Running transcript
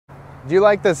Do you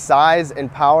like the size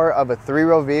and power of a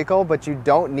 3-row vehicle, but you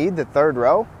don't need the 3rd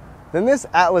row? Then this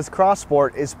Atlas Cross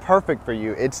Sport is perfect for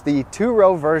you. It's the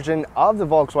 2-row version of the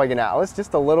Volkswagen Atlas,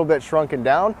 just a little bit shrunken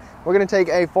down. We're gonna take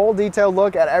a full detailed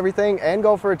look at everything and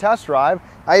go for a test drive.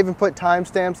 I even put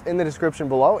timestamps in the description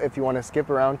below if you wanna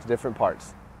skip around to different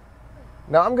parts.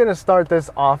 Now I'm gonna start this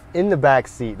off in the back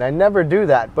seat. I never do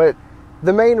that, but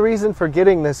the main reason for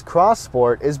getting this Cross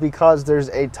Sport is because there's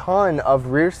a ton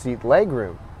of rear seat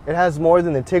legroom. It has more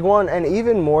than the Tiguan and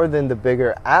even more than the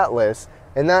bigger Atlas,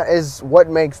 and that is what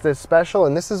makes this special,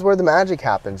 and this is where the magic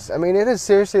happens. I mean, it is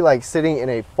seriously like sitting in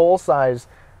a full-size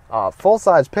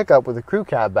pickup with a crew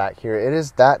cab back here. It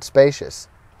is that spacious.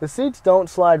 The seats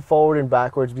don't slide forward and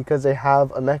backwards because they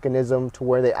have a mechanism to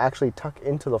where they actually tuck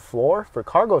into the floor for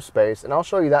cargo space, and I'll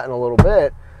show you that in a little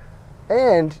bit.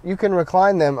 And you can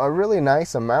recline them a really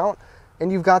nice amount.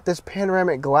 And you've got this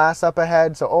panoramic glass up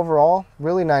ahead, so overall,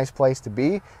 really nice place to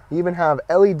be. You even have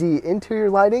LED interior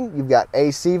lighting. You've got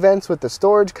AC vents with the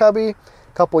storage cubby, a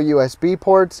couple USB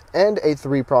ports, and a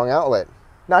 3-prong outlet.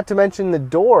 Not to mention the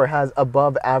door has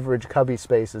above average cubby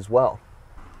space as well.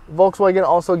 Volkswagen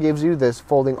also gives you this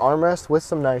folding armrest with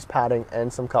some nice padding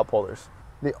and some cup holders.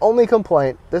 The only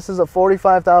complaint, this is a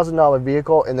 $45,000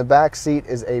 vehicle, and the back seat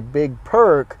is a big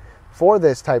perk for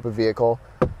this type of vehicle,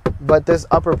 but this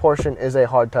upper portion is a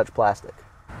hard touch plastic.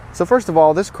 So first of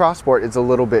all, this Cross Sport is a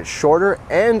little bit shorter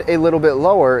and a little bit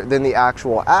lower than the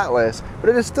actual Atlas, but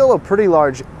it is still a pretty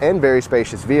large and very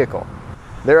spacious vehicle.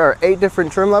 There are 8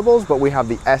 different trim levels, but we have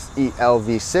the SEL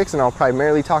V6, and I'll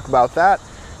primarily talk about that.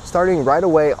 Starting right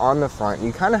away on the front,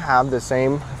 you kind of have the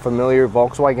same familiar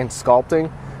Volkswagen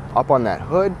sculpting up on that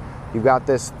hood. You've got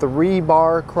this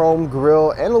 3-bar chrome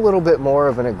grille and a little bit more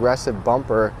of an aggressive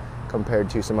bumper compared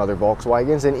to some other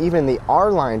Volkswagens, and even the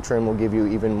R-Line trim will give you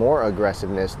even more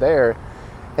aggressiveness there.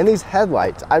 And these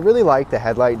headlights, I really like the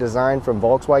headlight design from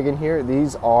Volkswagen here.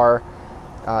 These are,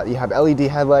 you have LED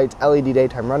headlights, LED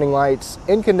daytime running lights,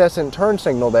 incandescent turn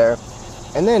signal there,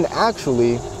 and then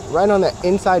actually right on the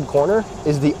inside corner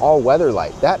is the all-weather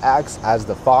light. That acts as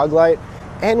the fog light,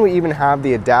 and we even have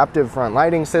the adaptive front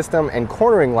lighting system and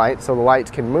cornering light, so the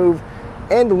lights can move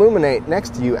and illuminate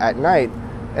next to you at night.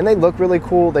 And they look really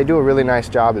cool. They do a really nice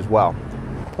job as well.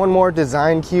 One more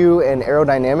design cue and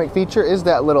aerodynamic feature is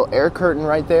that little air curtain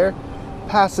right there.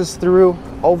 Passes through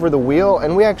over the wheel,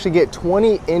 and we actually get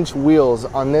 20-inch wheels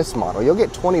on this model. You'll get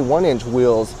 21-inch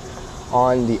wheels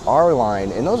on the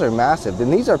R-Line, and those are massive.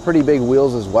 And these are pretty big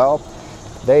wheels as well.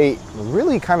 They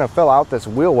really kind of fill out this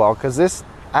wheel well because this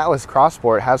Atlas Cross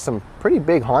Sport has some pretty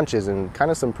big haunches and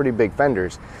kind of some pretty big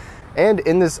fenders. And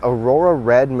in this Aurora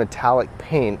red metallic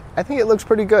paint, I think it looks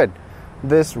pretty good.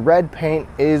 This red paint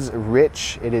is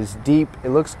rich, it is deep, it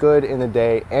looks good in the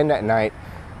day and at night,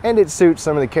 and it suits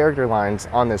some of the character lines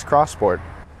on this Cross Sport.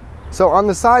 So on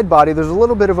the side body, there's a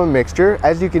little bit of a mixture.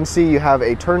 As you can see, you have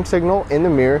a turn signal in the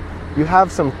mirror. You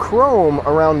have some chrome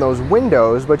around those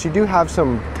windows, but you do have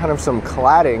some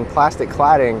cladding, plastic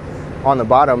cladding on the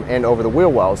bottom and over the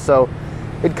wheel wells. So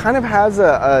it kind of has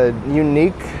a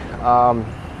unique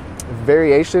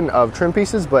variation of trim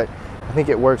pieces, but I think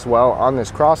it works well on this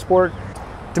Cross Sport.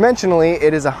 Dimensionally,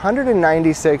 it is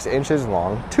 196 inches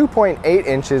long, 2.8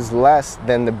 inches less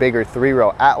than the bigger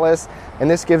 3-row Atlas, and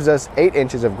this gives us 8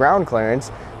 inches of ground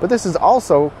clearance, but this is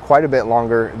also quite a bit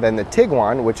longer than the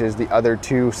Tiguan, which is the other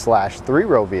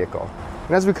 2/3-row vehicle.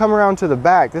 And as we come around to the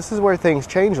back, this is where things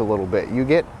change a little bit. You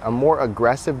get a more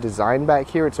aggressive design back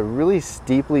here. It's a really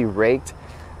steeply raked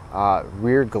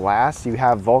rear glass. You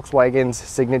have Volkswagen's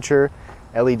signature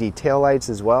LED taillights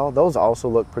as well. Those also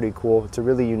look pretty cool. It's a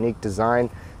really unique design.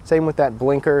 Same with that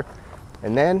blinker.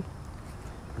 And then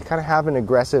you kind of have an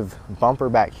aggressive bumper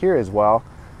back here as well.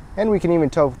 And we can even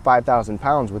tow 5,000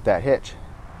 pounds with that hitch.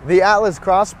 The Atlas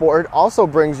Cross Sport also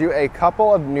brings you a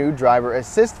couple of new driver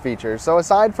assist features. So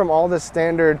aside from all the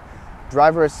standard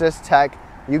driver assist tech,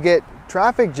 you get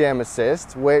traffic jam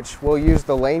assist, which will use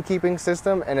the lane keeping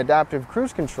system and adaptive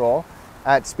cruise control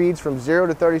at speeds from 0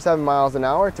 to 37 miles an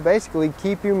hour to basically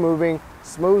keep you moving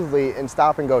smoothly in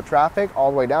stop and go traffic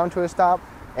all the way down to a stop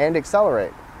and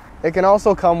accelerate. It can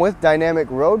also come with dynamic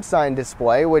road sign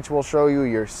display, which will show you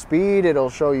your speed. It'll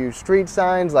show you street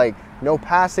signs like no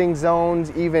passing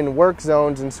zones, even work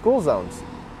zones and school zones.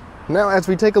 Now, as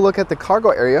we take a look at the cargo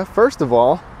area, first of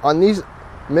all, on these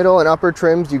middle and upper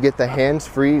trims, you get the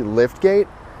hands-free lift gate.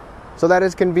 So that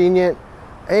is convenient,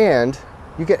 and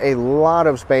you get a lot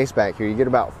of space back here. You get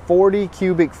about 40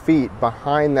 cubic feet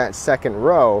behind that second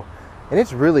row, and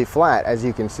it's really flat, as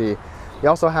you can see. You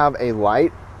also have a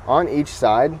light on each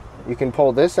side. You can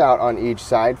pull this out on each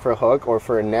side for a hook or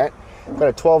for a net. Got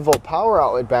a 12-volt power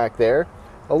outlet back there,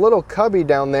 a little cubby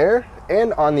down there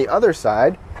and on the other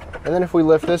side. And then if we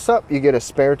lift this up, you get a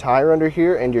spare tire under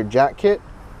here and your jack kit,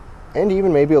 and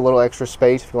even maybe a little extra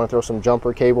space if you want to throw some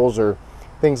jumper cables or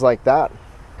things like that.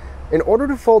 In order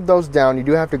to fold those down, you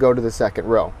do have to go to the second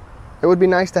row. It would be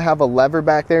nice to have a lever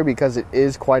back there because it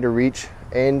is quite a reach,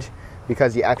 and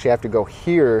because you actually have to go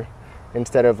here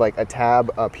instead of like a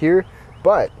tab up here.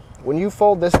 But when you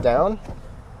fold this down,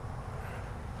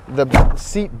 the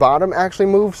seat bottom actually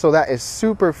moves, so that is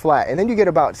super flat. And then you get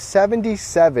about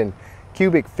 77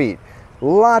 cubic feet.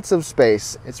 Lots of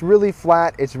space. It's really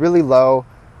flat, it's really low,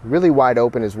 really wide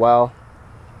open as well.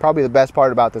 Probably the best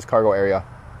part about this cargo area.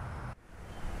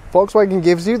 Volkswagen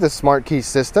gives you the smart key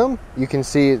system. You can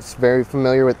see it's very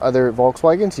familiar with other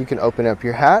Volkswagens. You can open up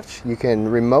your hatch. You can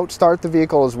remote start the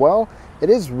vehicle as well. It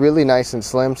is really nice and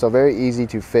slim, so very easy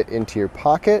to fit into your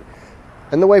pocket.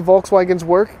 And the way Volkswagen's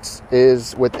works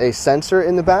is with a sensor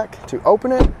in the back to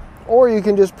open it, or you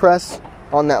can just press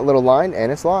on that little line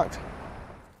and it's locked.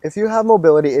 If you have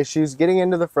mobility issues, getting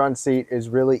into the front seat is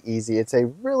really easy. It's a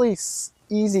really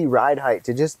easy ride height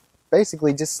to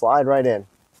basically just slide right in.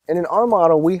 And in our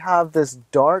model, we have this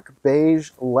dark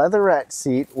beige leatherette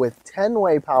seat with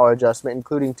 10-way power adjustment,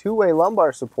 including 2-way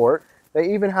lumbar support.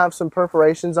 They even have some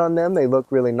perforations on them. They look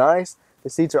really nice. The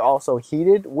seats are also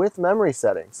heated with memory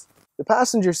settings. The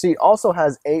passenger seat also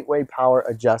has 8-way power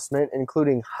adjustment,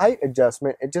 including height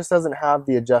adjustment. It just doesn't have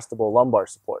the adjustable lumbar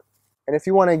support. And if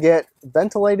you want to get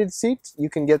ventilated seats, you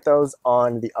can get those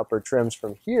on the upper trims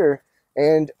from here.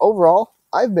 And overall,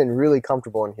 I've been really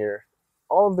comfortable in here.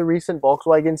 All of the recent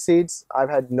Volkswagen seats, I've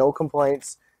had no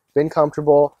complaints, been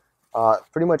comfortable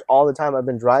pretty much all the time I've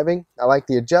been driving. I like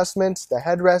the adjustments, the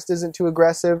headrest isn't too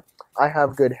aggressive, I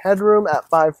have good headroom at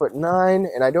 5'9",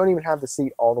 and I don't even have the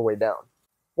seat all the way down.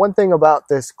 One thing about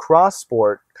this Cross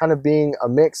Sport, kind of being a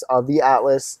mix of the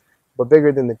Atlas, but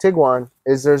bigger than the Tiguan,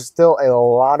 is there's still a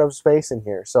lot of space in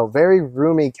here, so very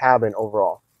roomy cabin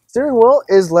overall. Steering wheel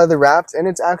is leather wrapped and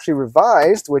it's actually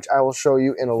revised, which I will show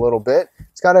you in a little bit.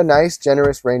 It's got a nice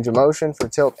generous range of motion for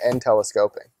tilt and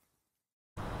telescoping.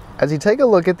 As you take a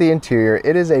look at the interior,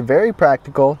 it is a very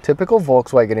practical, typical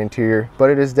Volkswagen interior, but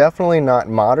it is definitely not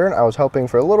modern. I was hoping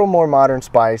for a little more modern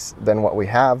spice than what we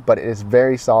have, but it is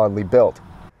very solidly built.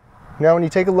 Now when you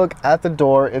take a look at the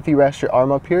door, if you rest your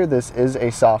arm up here, this is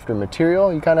a softer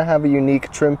material. You kind of have a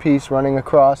unique trim piece running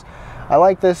across. I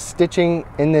like this stitching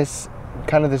in this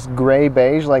kind of this gray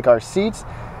beige like our seats,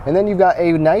 and then you've got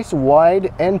a nice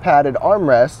wide and padded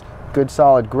armrest, good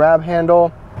solid grab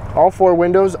handle. All 4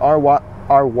 windows are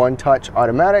one-touch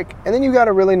automatic, and then you've got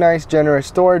a really nice generous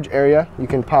storage area. You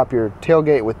can pop your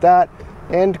tailgate with that,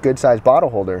 and good sized bottle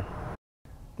holder.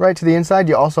 Right to the inside,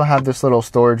 you also have this little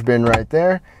storage bin right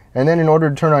there, and then in order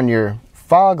to turn on your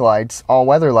fog lights, all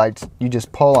weather lights, you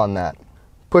just pull on that.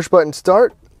 Push button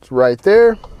start, it's right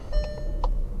there.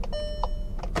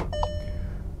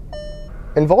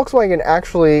 And Volkswagen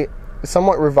actually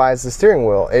somewhat revised the steering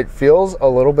wheel. It feels a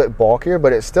little bit bulkier,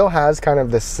 but it still has kind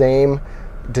of the same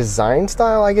design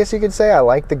style, I guess you could say. I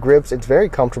like the grips. It's very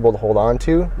comfortable to hold on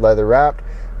to, leather wrapped,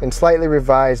 and slightly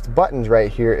revised buttons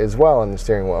right here as well on the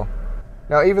steering wheel.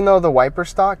 Now, even though the wiper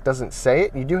stock doesn't say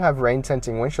it, you do have rain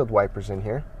sensing windshield wipers in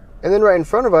here. And then right in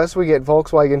front of us, we get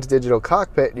Volkswagen's digital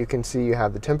cockpit. You can see you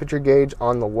have the temperature gauge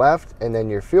on the left and then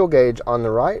your fuel gauge on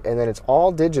the right, and then it's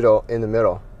all digital in the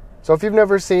middle. So if you've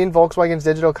never seen Volkswagen's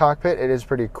digital cockpit, it is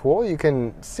pretty cool. You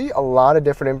can see a lot of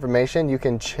different information. You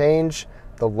can change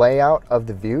the layout of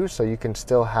the view, so you can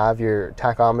still have your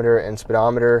tachometer and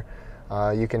speedometer.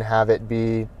 You can have it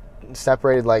be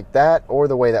separated like that, or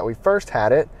the way that we first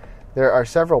had it. There are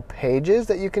several pages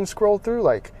that you can scroll through,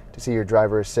 like to see your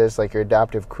driver assist, like your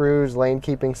adaptive cruise, lane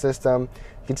keeping system.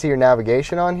 You can see your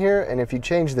navigation on here, and if you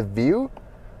change the view,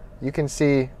 you can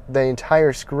see the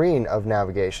entire screen of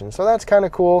navigation. So that's kind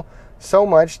of cool. So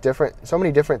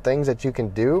many different things that you can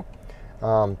do.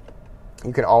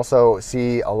 You can also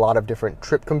see a lot of different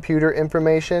trip computer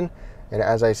information. And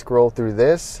as I scroll through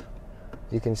this,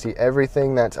 you can see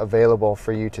everything that's available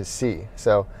for you to see.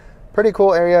 So pretty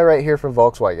cool area right here from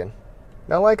Volkswagen.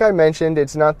 Now, like I mentioned,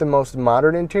 it's not the most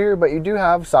modern interior, but you do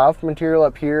have soft material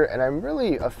up here, and I'm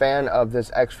really a fan of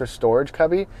this extra storage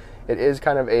cubby. It is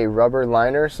kind of a rubber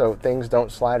liner, so things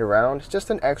don't slide around. It's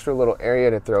just an extra little area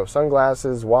to throw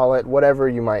sunglasses, wallet, whatever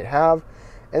you might have.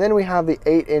 And then we have the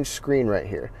 8-inch screen right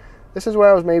here. This is where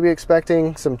I was maybe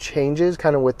expecting some changes,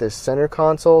 kind of with this center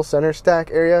console, center stack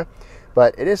area,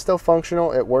 but it is still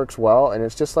functional, it works well, and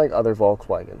it's just like other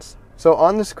Volkswagens. So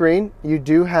on the screen, you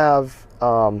do have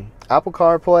Apple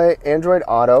CarPlay, Android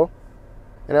Auto,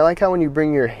 and I like how when you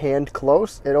bring your hand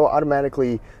close, it'll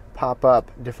automatically pop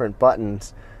up different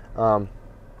buttons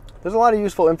There's a lot of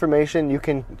useful information. You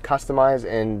can customize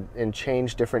and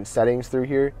change different settings through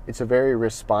here. It's a very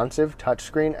responsive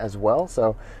touchscreen as well,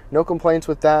 so no complaints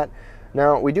with that.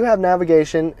 Now, we do have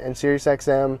navigation and Sirius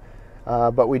XM,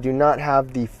 but we do not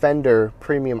have the Fender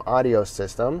premium audio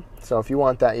system. So if you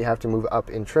want that, you have to move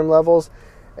up in trim levels.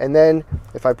 And then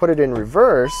if I put it in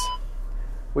reverse,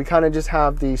 we kind of just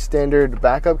have the standard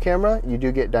backup camera. You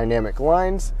do get dynamic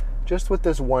lines just with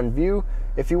this one view.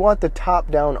 If you want the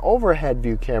top-down overhead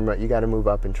view camera, you got to move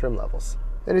up in trim levels.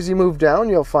 And as you move down,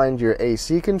 you'll find your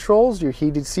AC controls, your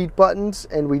heated seat buttons,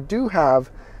 and we do have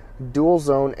dual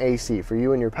zone AC for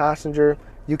you and your passenger.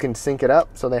 You can sync it up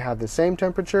so they have the same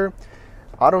temperature.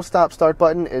 Auto stop start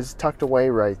button is tucked away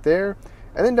right there.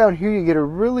 And then down here you get a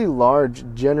really large,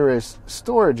 generous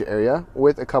storage area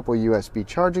with a couple USB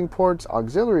charging ports,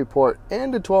 auxiliary port,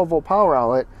 and a 12-volt power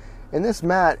outlet. And this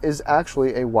mat is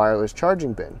actually a wireless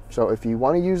charging bin. So if you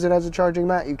want to use it as a charging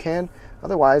mat, you can.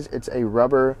 Otherwise, it's a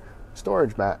rubber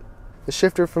storage mat. The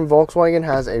shifter from Volkswagen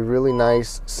has a really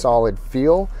nice, solid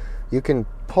feel. You can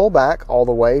pull back all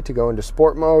the way to go into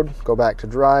sport mode, go back to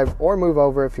drive, or move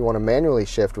over if you want to manually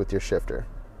shift with your shifter.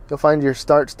 You'll find your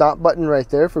start-stop button right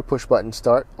there for push-button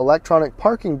start, electronic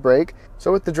parking brake.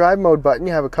 So with the drive mode button,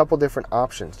 you have a couple different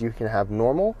options. You can have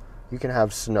normal, you can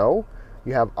have snow,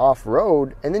 you have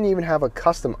off-road, and then you even have a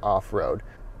custom off-road.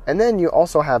 And then you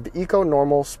also have the eco,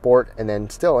 normal, sport, and then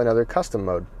still another custom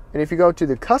mode. And if you go to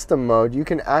the custom mode, you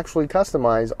can actually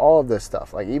customize all of this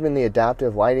stuff, like even the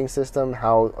adaptive lighting system,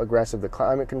 how aggressive the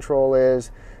climate control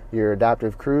is, your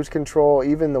adaptive cruise control,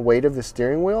 even the weight of the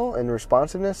steering wheel and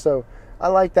responsiveness. So I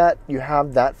like that you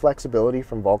have that flexibility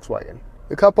from Volkswagen.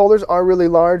 The cup holders are really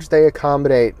large. They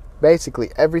accommodate basically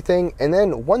everything. And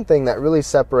then one thing that really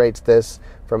separates this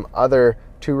from other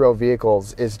two-row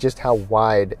vehicles is just how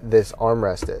wide this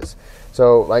armrest is.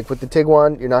 So like with the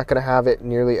Tiguan, you're not going to have it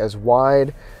nearly as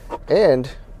wide, and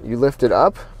you lift it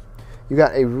up, you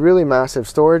got a really massive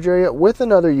storage area with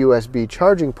another USB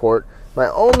charging port. My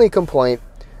only complaint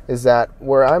is that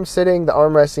where I'm sitting, the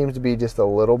armrest seems to be just a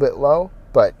little bit low,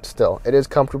 but still, it is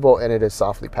comfortable and it is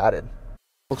softly padded.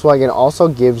 Volkswagen also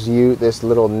gives you this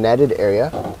little netted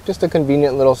area, just a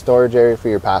convenient little storage area for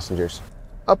your passengers.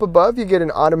 Up above, you get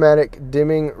an automatic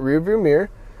dimming rearview mirror.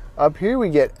 Up here, we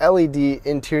get LED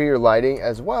interior lighting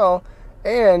as well,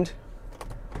 and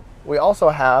we also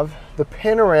have the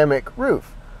panoramic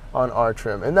roof on our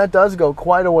trim, and that does go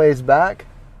quite a ways back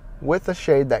with the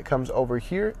shade that comes over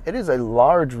here. It is a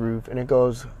large roof, and it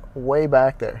goes way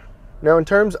back there. Now, in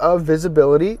terms of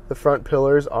visibility, the front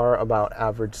pillars are about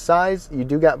average size. You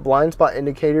do got blind spot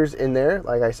indicators in there.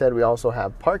 Like I said, we also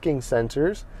have parking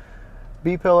sensors.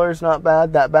 B-pillars, not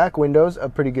bad. That back window's a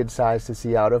pretty good size to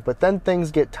see out of, but then things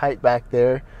get tight back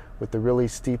there with the really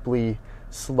steeply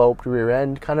sloped rear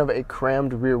end, kind of a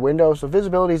crammed rear window. So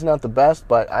visibility is not the best,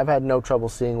 but I've had no trouble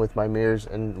seeing with my mirrors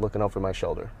and looking over my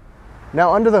shoulder.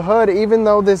 Now under the hood, even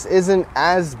though this isn't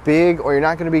as big or you're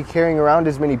not going to be carrying around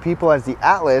as many people as the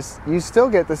Atlas, you still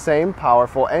get the same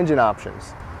powerful engine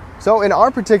options. So in our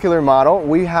particular model,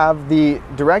 we have the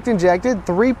direct injected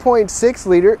 3.6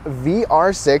 liter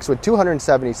VR6 with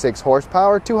 276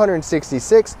 horsepower,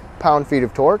 266 pound-feet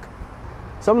of torque.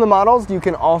 Some of the models, you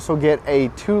can also get a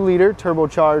 2-liter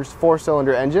turbocharged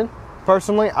 4-cylinder engine.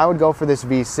 Personally, I would go for this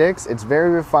V6. It's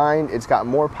very refined, it's got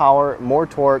more power, more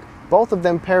torque. Both of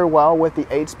them pair well with the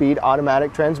 8-speed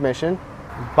automatic transmission.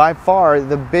 By far,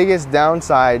 the biggest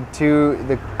downside to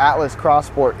the Atlas Cross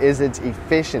Sport is its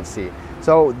efficiency.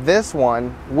 So this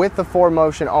one, with the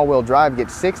 4Motion all-wheel drive,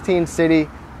 gets 16 city,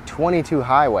 22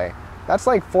 highway. That's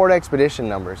like Ford Expedition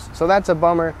numbers, so that's a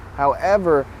bummer.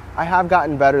 However, I have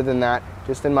gotten better than that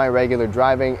just in my regular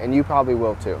driving, and you probably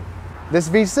will too. This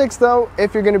V6 though,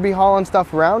 if you're gonna be hauling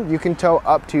stuff around, you can tow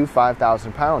up to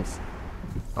 5,000 pounds.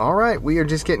 All right, we are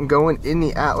just getting going in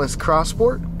the Atlas Cross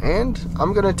Sport, and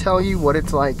I'm gonna tell you what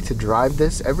it's like to drive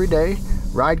this every day,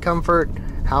 ride comfort,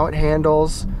 how it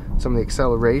handles, some of the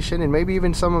acceleration, and maybe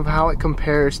even some of how it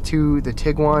compares to the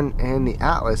Tiguan and the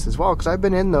Atlas as well, because I've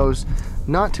been in those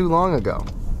not too long ago.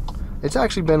 It's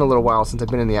actually been a little while since I've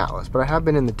been in the Atlas, but I have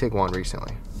been in the Tiguan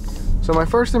recently. So my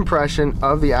first impression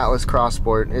of the Atlas Cross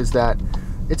Sport is that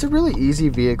it's a really easy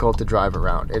vehicle to drive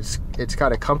around. It's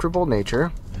got a comfortable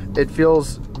nature. It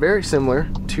feels very similar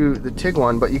to the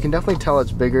Tiguan, but you can definitely tell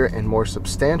it's bigger and more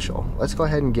substantial. Let's go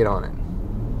ahead and get on it.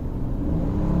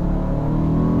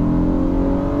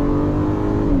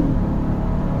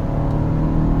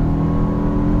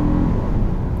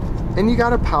 And you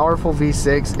got a powerful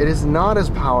V6. It is not as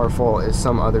powerful as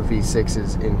some other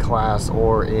V6s in class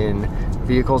or in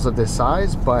vehicles of this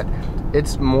size, but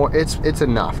it's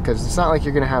enough, because it's not like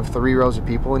you're gonna have 3 rows of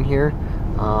people in here.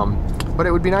 But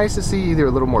it would be nice to see either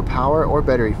a little more power or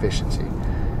better efficiency.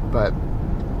 But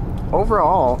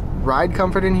overall, ride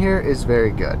comfort in here is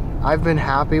very good. I've been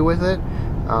happy with it.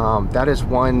 That is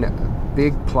one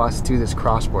big plus to this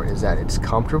Crossport, is that it's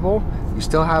comfortable. You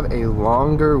still have a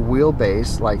longer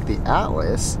wheelbase like the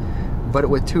Atlas, but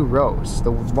with 2 rows.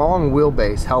 The long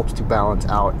wheelbase helps to balance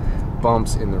out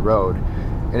bumps in the road.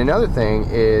 And another thing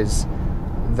is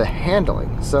the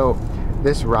handling. So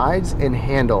this rides and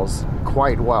handles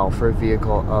quite well for a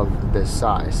vehicle of this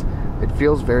size. It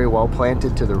feels very well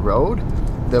planted to the road.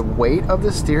 The weight of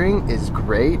the steering is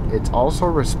great. It's also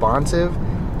responsive.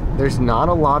 There's not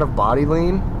a lot of body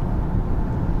lean.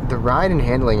 The ride and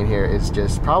handling in here is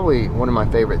just probably one of my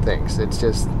favorite things. It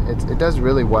does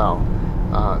really well,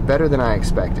 better than I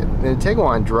expected. The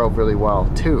Tiguan drove really well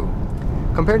too.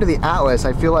 Compared to the Atlas,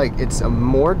 I feel like it's a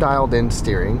more dialed in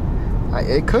steering.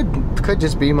 It could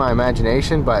just be my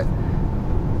imagination, but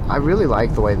I really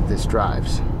like the way that this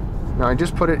drives. Now I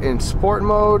just put it in sport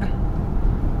mode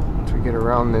once we get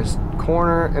around this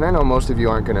corner, and I know most of you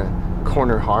aren't gonna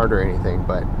corner hard or anything,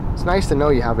 but it's nice to know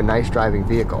you have a nice driving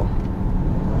vehicle.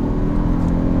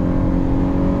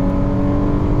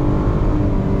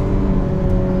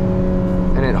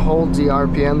 And it holds the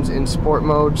RPMs in sport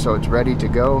mode, so it's ready to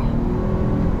go.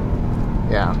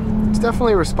 Yeah, it's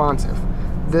definitely responsive.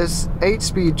 This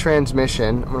 8-speed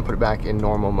transmission, I'm gonna put it back in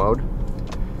normal mode.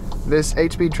 This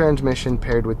 8-speed transmission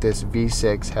paired with this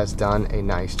V6 has done a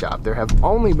nice job. There have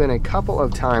only been a couple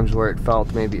of times where it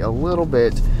felt maybe a little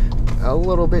bit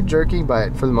jerky,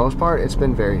 but for the most part, it's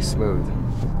been very smooth.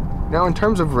 Now, in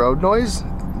terms of road noise,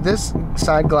 this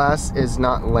side glass is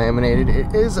not laminated.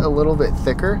 It is a little bit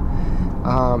thicker.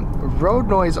 Road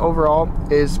noise overall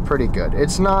is pretty good.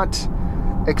 It's not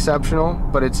exceptional,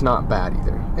 but it's not bad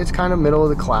either. It's kind of middle of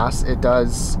the class. It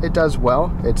does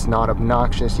well. It's not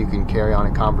obnoxious. You can carry on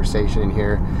a conversation in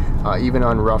here. Even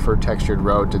on rougher textured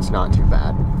roads, it's not too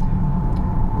bad.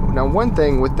 Now, one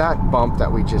thing with that bump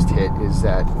that we just hit is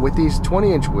that with these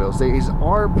 20-inch wheels, these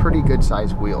are pretty good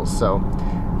sized wheels, so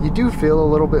you do feel a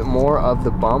little bit more of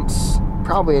the bumps,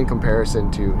 probably in comparison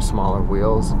to smaller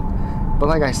wheels. But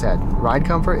like I said, ride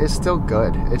comfort is still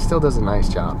good. It still does a nice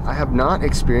job. I have not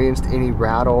experienced any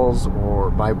rattles or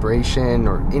vibration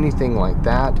or anything like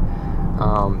that.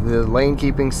 The lane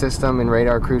keeping system and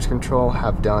radar cruise control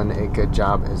have done a good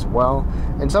job as well.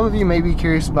 And some of you may be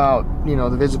curious about, you know,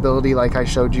 the visibility like I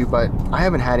showed you, but I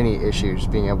haven't had any issues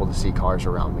being able to see cars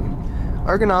around me.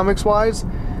 Ergonomics wise,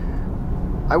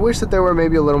 I wish that there were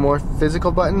maybe a little more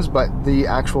physical buttons, but the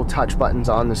actual touch buttons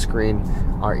on the screen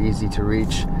are easy to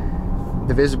reach.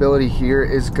 The visibility here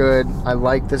is good. I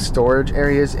like the storage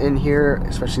areas in here,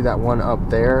 especially that one up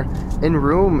there. And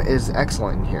room is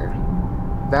excellent in here.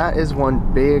 That is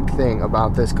one big thing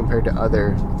about this compared to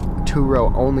other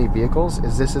 2-row only vehicles,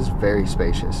 is this is very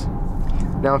spacious.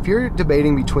 Now, if you're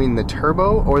debating between the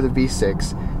turbo or the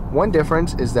V6, one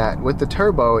difference is that with the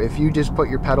turbo, if you just put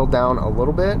your pedal down a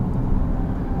little bit,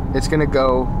 it's gonna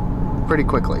go pretty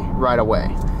quickly, right away.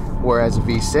 Whereas a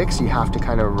V6, you have to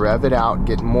kind of rev it out,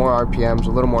 get more RPMs,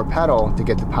 a little more pedal to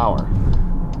get the power.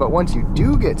 But once you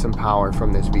do get some power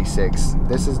from this V6,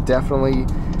 this is definitely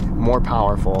more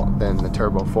powerful than the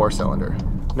turbo 4-cylinder.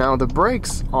 Now, the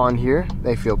brakes on here,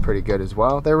 they feel pretty good as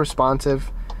well. They're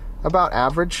responsive, about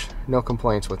average, no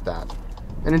complaints with that.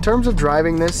 And in terms of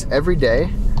driving this every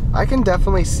day, I can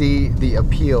definitely see the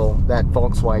appeal that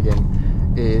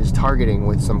Volkswagen is targeting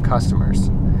with some customers.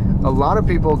 A lot of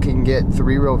people can get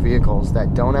 3-row vehicles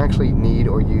that don't actually need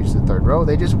or use the 3rd row.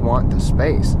 They just want the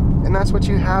space. And that's what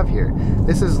you have here.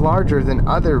 This is larger than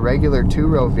other regular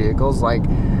 2-row vehicles, like,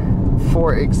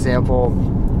 for example,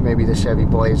 maybe the Chevy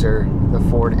Blazer, the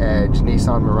Ford Edge,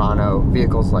 Nissan Murano,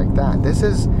 vehicles like that. This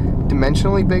is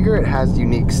dimensionally bigger. It has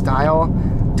unique style,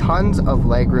 tons of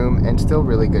legroom, and still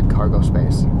really good cargo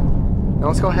space. Now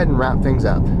let's go ahead and wrap things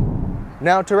up.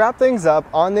 Now, to wrap things up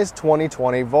on this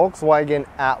 2020 Volkswagen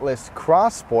Atlas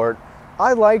Crossport,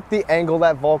 I like the angle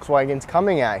that Volkswagen's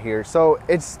coming at here. So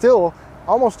it's still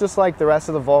almost just like the rest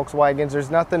of the Volkswagens.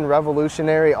 There's nothing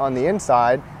revolutionary on the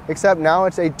inside, except now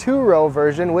it's a 2-row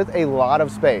version with a lot of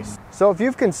space. So if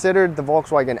you've considered the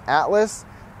Volkswagen Atlas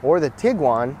or the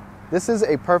Tiguan, this is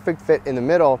a perfect fit in the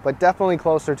middle, but definitely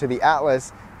closer to the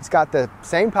Atlas. It's got the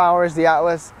same power as the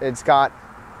Atlas. It's got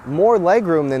more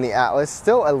legroom than the Atlas,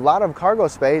 still a lot of cargo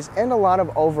space and a lot of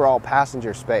overall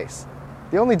passenger space.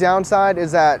 The only downside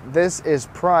is that this is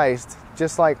priced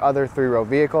just like other 3-row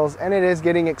vehicles, and it is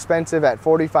getting expensive at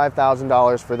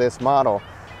 $45,000 for this model.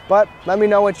 But let me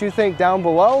know what you think down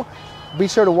below. Be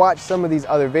sure to watch some of these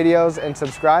other videos and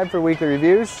subscribe for weekly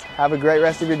reviews. Have a great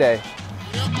rest of your day.